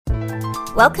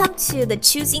Welcome to the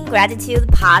Choosing Gratitude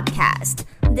podcast.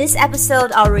 This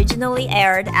episode originally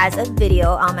aired as a video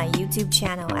on my YouTube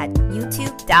channel at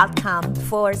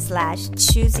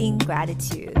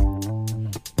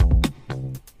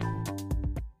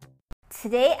youtube.com/choosinggratitude.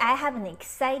 Today, I have an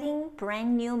exciting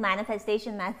brand new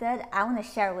manifestation method I want to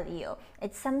share with you.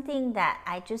 It's something that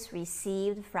I just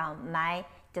received from my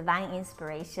divine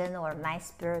inspiration or my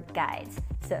spirit guides.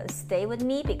 So stay with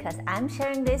me because I'm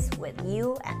sharing this with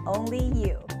you and only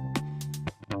you.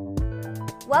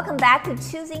 Welcome back to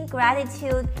Choosing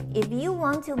Gratitude. If you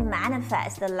want to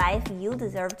manifest the life you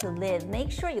deserve to live,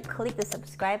 make sure you click the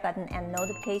subscribe button and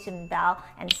notification bell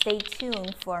and stay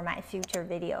tuned for my future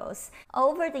videos.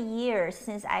 Over the years,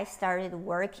 since I started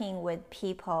working with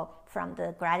people from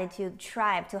the Gratitude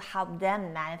Tribe to help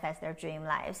them manifest their dream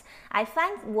lives, I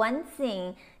find one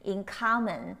thing in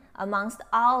common amongst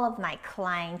all of my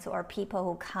clients or people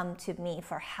who come to me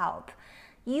for help.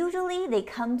 Usually they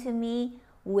come to me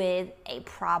with a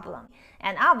problem.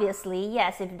 And obviously,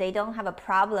 yes, if they don't have a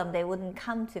problem, they wouldn't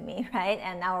come to me, right?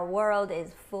 And our world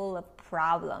is full of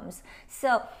problems.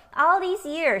 So all these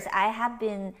years, I have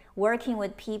been working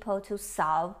with people to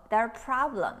solve their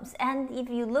problems. And if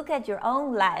you look at your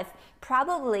own life,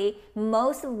 probably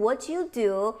most of what you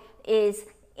do is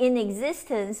in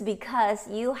existence because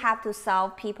you have to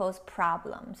solve people's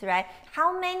problems, right?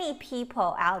 How many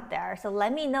people out there, so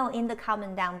let me know in the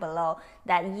comment down below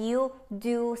that you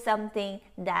do something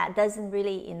that doesn't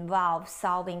really involve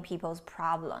solving people's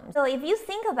problems. So if you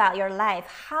think about your life,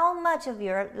 how much of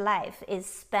your life is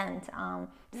spent on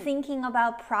thinking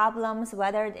about problems,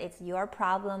 whether it's your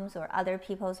problems or other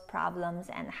people's problems,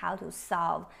 and how to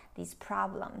solve these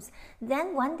problems?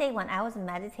 Then one day when I was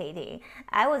meditating,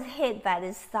 I was hit by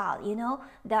this thought,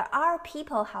 there are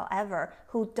people, however,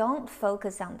 who don't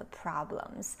focus on the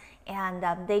problems, and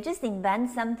they just invent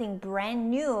something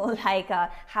brand new, like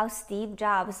how Steve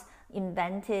Jobs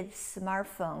invented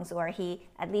smartphones, or he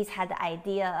at least had the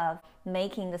idea of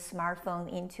making the smartphone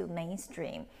into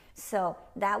mainstream. So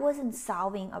that wasn't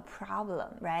solving a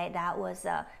problem, right? That was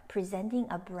presenting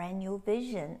a brand new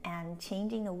vision and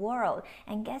changing the world.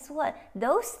 And guess what?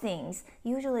 Those things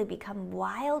usually become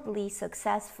wildly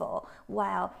successful,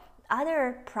 while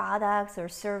other products or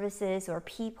services or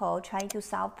people trying to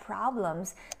solve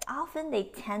problems, often they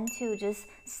tend to just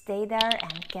stay there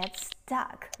and get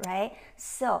stuck, right?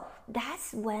 So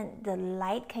that's when the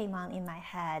light came on in my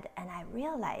head, and I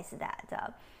realized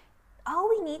that all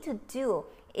we need to do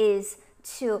is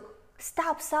to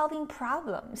stop solving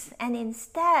problems, and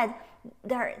instead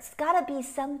there's gotta be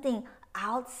something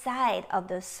outside of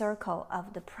the circle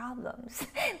of the problems.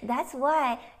 That's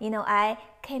why, I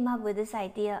came up with this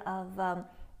idea of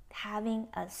having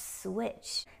a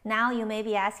switch. Now you may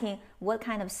be asking, what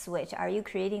kind of switch? Are you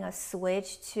creating a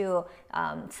switch to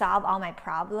solve all my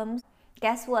problems?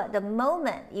 Guess what? The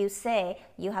moment you say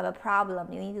you have a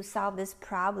problem, you need to solve this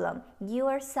problem, you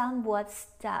are somewhat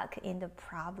stuck in the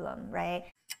problem, right?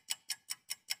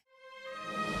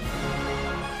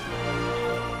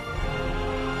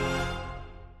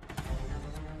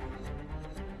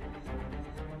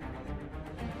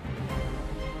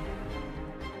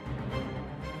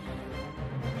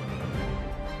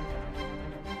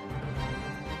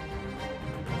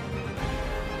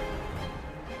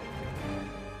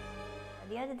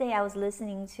 The other day I was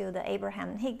listening to the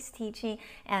Abraham Hicks teaching,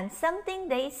 and something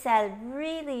they said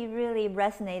really, really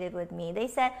resonated with me. They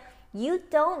said, you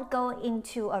don't go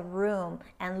into a room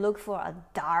and look for a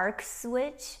dark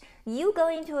switch. You go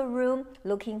into a room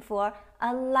looking for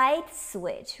a light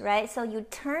switch, right? So you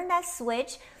turn that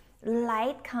switch,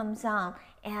 light comes on,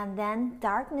 and then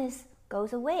darkness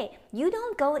goes away. You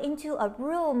don't go into a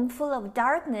room full of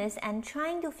darkness and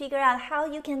trying to figure out how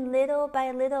you can little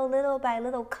by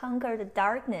little conquer the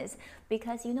darkness,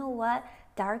 because you know what?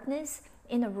 Darkness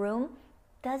in a room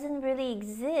doesn't really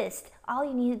exist. All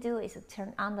you need to do is to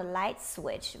turn on the light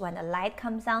switch. When the light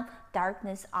comes on,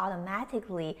 darkness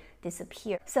automatically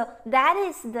disappears. So that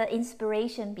is the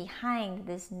inspiration behind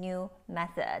this new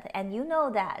method. And you know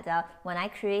that when I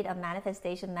create a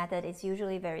manifestation method, it's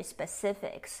usually very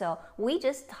specific. So we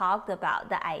just talked about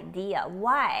the idea,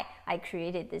 why I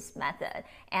created this method.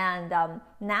 And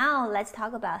now let's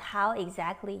talk about how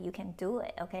exactly you can do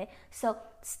it, okay? So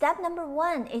step number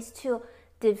one is to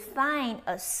define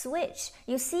a switch.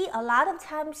 You see, a lot of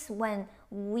times when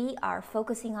we are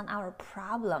focusing on our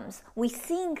problems. We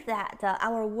think that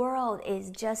our world is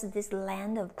just this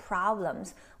land of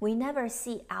problems. We never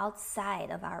see outside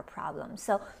of our problems.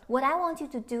 So what I want you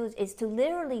to do is to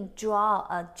literally draw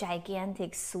a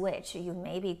gigantic switch. You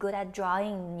may be good at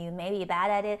drawing, you may be bad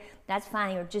at it. That's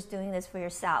fine. You're just doing this for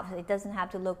yourself. It doesn't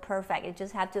have to look perfect. It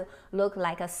just have to look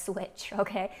like a switch,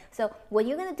 okay? So what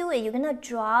you're going to do is you're going to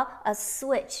draw a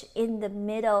switch in the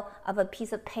middle of a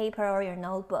piece of paper or your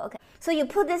notebook. So you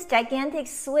put this gigantic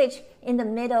switch in the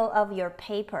middle of your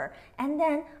paper, and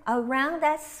then around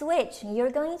that switch,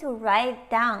 you're going to write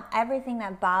down everything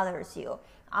that bothers you,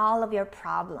 all of your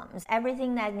problems,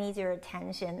 everything that needs your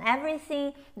attention,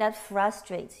 everything that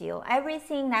frustrates you,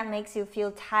 everything that makes you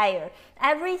feel tired,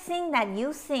 everything that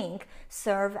you think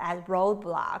serve as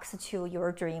roadblocks to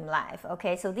your dream life.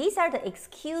 Okay, so these are the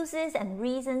excuses and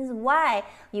reasons why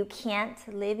you can't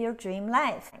live your dream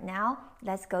life. Now,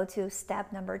 let's go to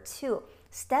step number 2.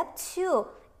 Step 2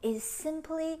 is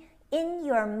simply in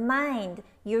your mind,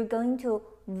 you're going to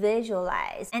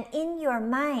visualize, and in your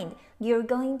mind, you're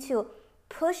going to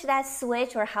push that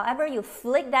switch, or however you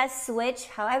flick that switch,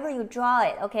 however you draw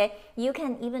it, okay? You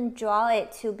can even draw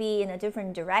it to be in a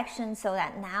different direction so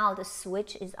that now the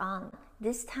switch is on.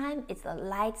 This time it's a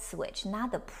light switch,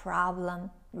 not the problem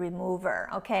remover,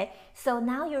 okay? So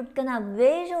now you're gonna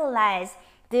visualize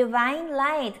divine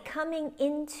light coming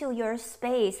into your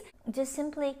space. Just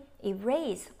simply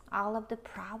erase all of the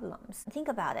problems. Think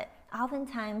about it.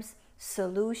 Oftentimes,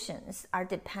 solutions are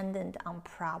dependent on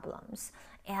problems,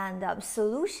 and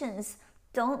solutions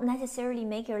don't necessarily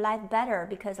make your life better,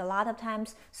 because a lot of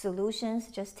times solutions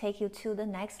just take you to the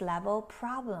next level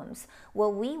problems.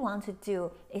 What we want to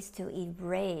do is to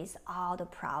erase all the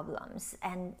problems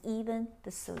and even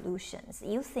the solutions.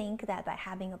 You think that by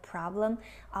having a problem,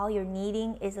 all you're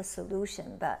needing is a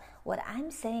solution, but what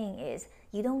I'm saying is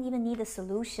you don't even need a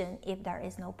solution if there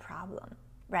is no problem,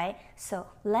 right? So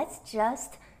let's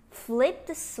just flip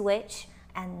the switch,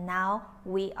 and now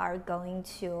we are going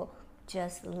to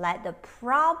just let the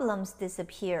problems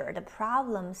disappear. The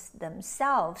problems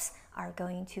themselves are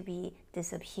going to be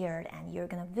disappeared, and you're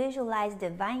going to visualize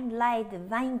divine light,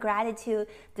 divine gratitude,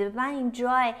 divine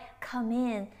joy come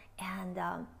in,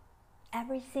 and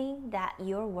everything that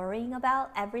you're worrying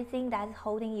about, everything that's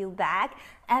holding you back,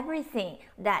 everything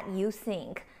that you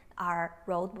think are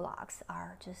roadblocks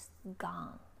are just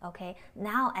gone. Okay,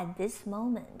 now at this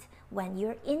moment, when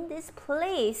you're in this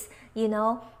place, you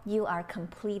know, you are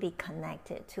completely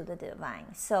connected to the divine.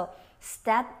 So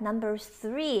step number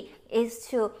 3 is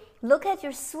to look at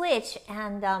your switch,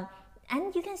 and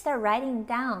you can start writing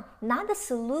down not the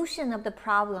solution of the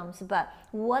problems, but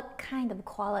what kind of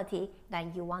quality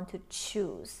that you want to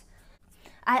choose.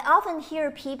 I often hear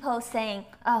people saying,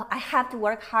 oh, I have to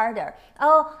work harder.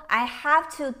 Oh, I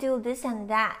have to do this and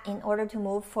that in order to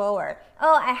move forward.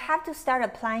 Oh, I have to start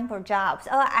applying for jobs.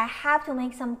 Oh, I have to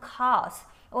make some calls.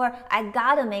 Or I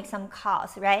gotta make some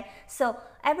calls, right? So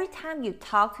every time you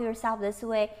talk to yourself this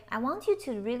way, I want you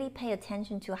to really pay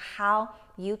attention to how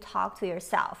you talk to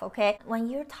yourself, okay?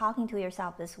 When you're talking to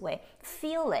yourself this way,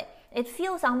 feel it. It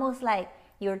feels almost like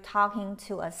you're talking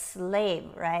to a slave,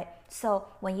 right? So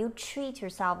when you treat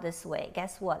yourself this way,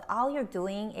 guess what? All you're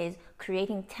doing is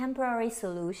creating temporary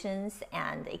solutions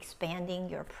and expanding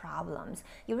your problems.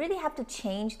 You really have to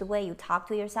change the way you talk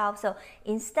to yourself. So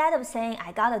instead of saying,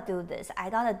 I gotta do this,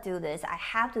 I gotta do this, I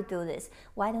have to do this,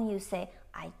 why don't you say,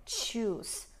 I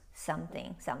choose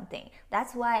something.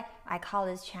 That's why I call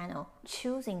this channel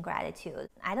Choosing Gratitude.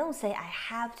 I don't say I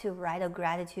have to write a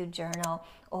gratitude journal,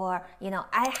 or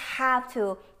I have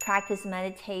to practice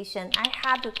meditation. I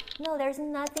have to. No, there's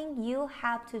nothing you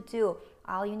have to do.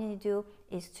 All you need to do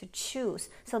is to choose.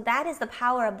 So that is the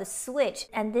power of the switch.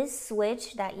 And this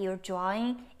switch that you're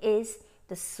drawing is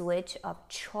the switch of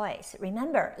choice.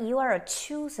 Remember, you are a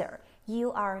chooser.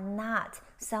 You are not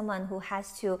someone who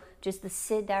has to just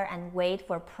sit there and wait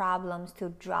for problems to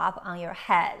drop on your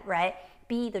head, right?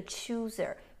 Be the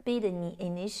chooser, be the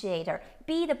initiator,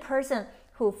 be the person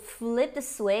who flip the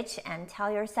switch and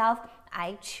tell yourself,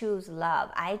 I choose love,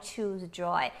 I choose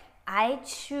joy, I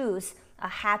choose a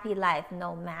happy life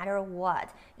no matter what.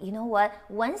 You know what?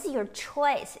 Once your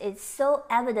choice is so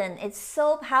evident, it's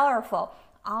so powerful,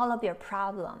 all of your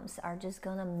problems are just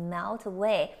gonna melt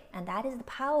away. And that is the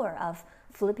power of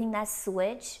flipping that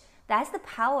switch. That's the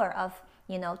power of,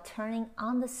 turning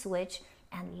on the switch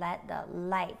and let the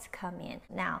light come in.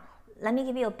 Now, let me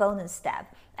give you a bonus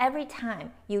step. Every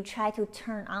time you try to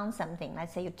turn on something,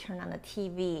 let's say you turn on the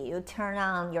TV, you turn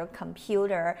on your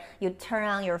computer, you turn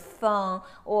on your phone,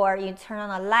 or you turn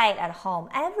on a light at home,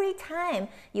 every time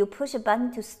you push a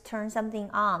button to turn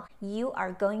something on, you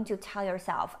are going to tell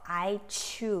yourself, I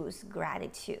choose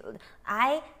gratitude.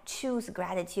 I choose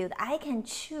gratitude. I can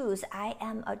choose. I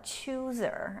am a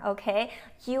chooser, okay?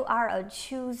 You are a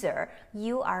chooser.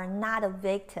 You are not a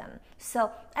victim.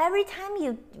 So every time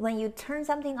when you turn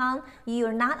something on,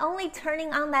 you're not only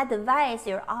turning on that device,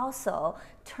 you're also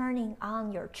turning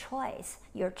on your choice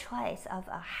of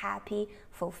a happy,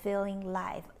 fulfilling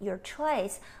life, your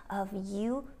choice of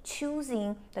you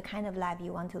choosing the kind of life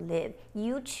you want to live,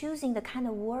 you choosing the kind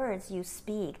of words you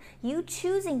speak, you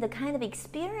choosing the kind of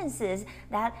experiences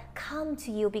that come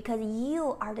to you, because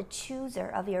you are the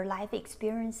chooser of your life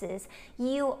experiences.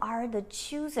 You are the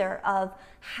chooser of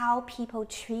how people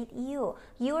treat you.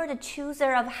 You are the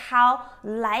chooser of how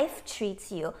life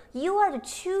treats you. You are the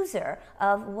chooser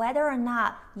of whether or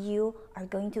not you are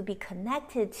going to be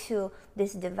connected to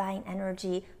this divine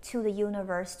energy, to the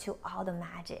universe, to all the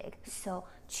magic. So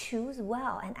choose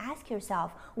well and ask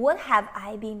yourself, what have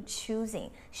I been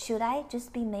choosing? Should I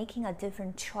just be making a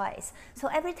different choice? So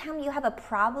every time you have a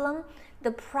problem,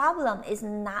 the problem is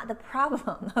not the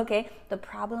problem, okay? The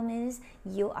problem is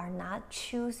you are not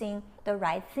choosing the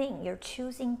right thing. You're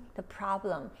choosing the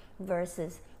problem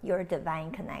versus your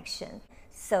divine connection.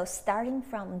 So starting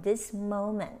from this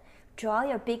moment, draw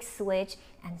your big switch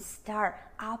and start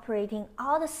operating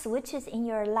all the switches in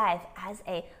your life as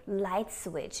a light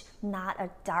switch, not a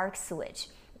dark switch.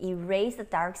 Erase the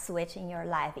dark switch in your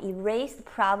life. Erase the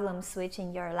problem switch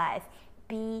in your life.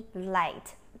 Be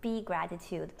light. Be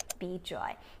gratitude. Be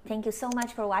joy. Thank you so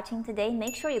much for watching today.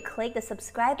 Make sure you click the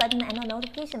subscribe button and the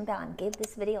notification bell and give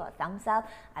this video a thumbs up.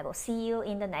 I will see you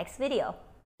in the next video.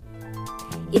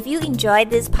 If you enjoyed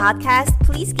this podcast,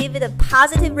 please give it a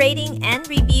positive rating and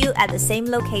review at the same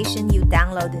location you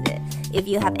downloaded it. If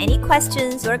you have any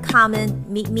questions or comments,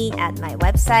 meet me at my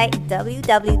website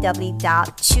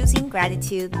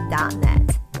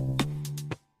www.choosinggratitude.net.